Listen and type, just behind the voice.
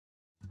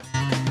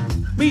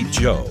Meet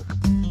Joe.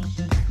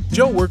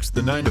 Joe works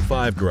the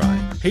 9-to-5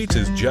 grind, hates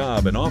his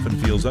job, and often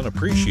feels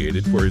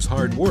unappreciated for his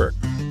hard work.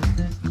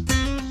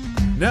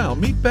 Now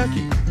meet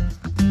Becky.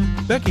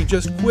 Becky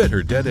just quit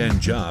her dead-end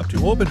job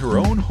to open her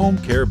own home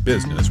care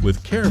business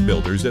with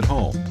CareBuilders at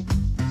home.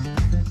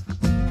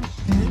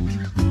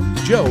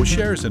 Joe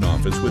shares an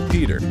office with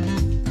Peter.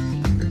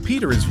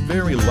 Peter is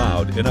very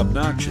loud and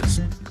obnoxious.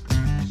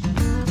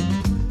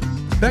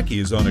 Becky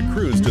is on a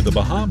cruise to the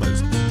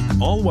Bahamas,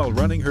 all while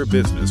running her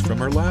business from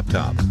her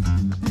laptop.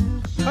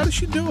 How does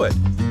she do it?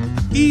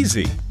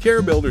 Easy!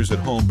 CareBuilders at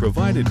home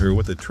provided her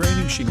with the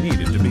training she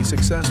needed to be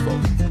successful.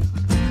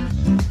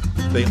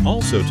 They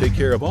also take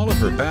care of all of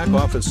her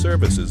back-office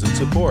services and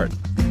support.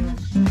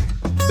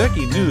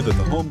 Becky knew that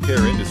the home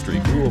care industry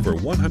grew over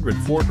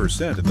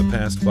 104% in the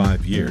past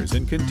 5 years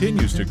and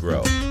continues to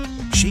grow.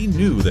 She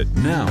knew that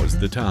now is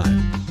the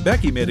time.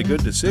 Becky made a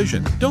good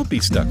decision. Don't be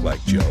stuck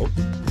like Joe.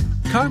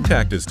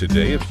 Contact us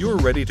today if you're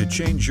ready to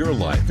change your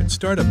life and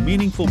start a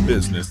meaningful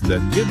business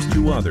that gives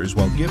to others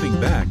while giving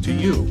back to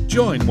you.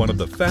 Join one of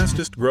the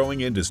fastest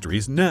growing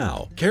industries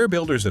now.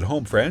 CareBuilders at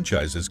Home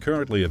franchise is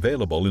currently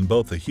available in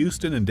both the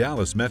Houston and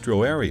Dallas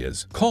metro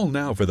areas. Call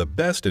now for the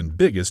best and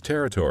biggest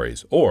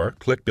territories, or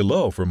click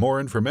below for more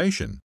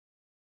information.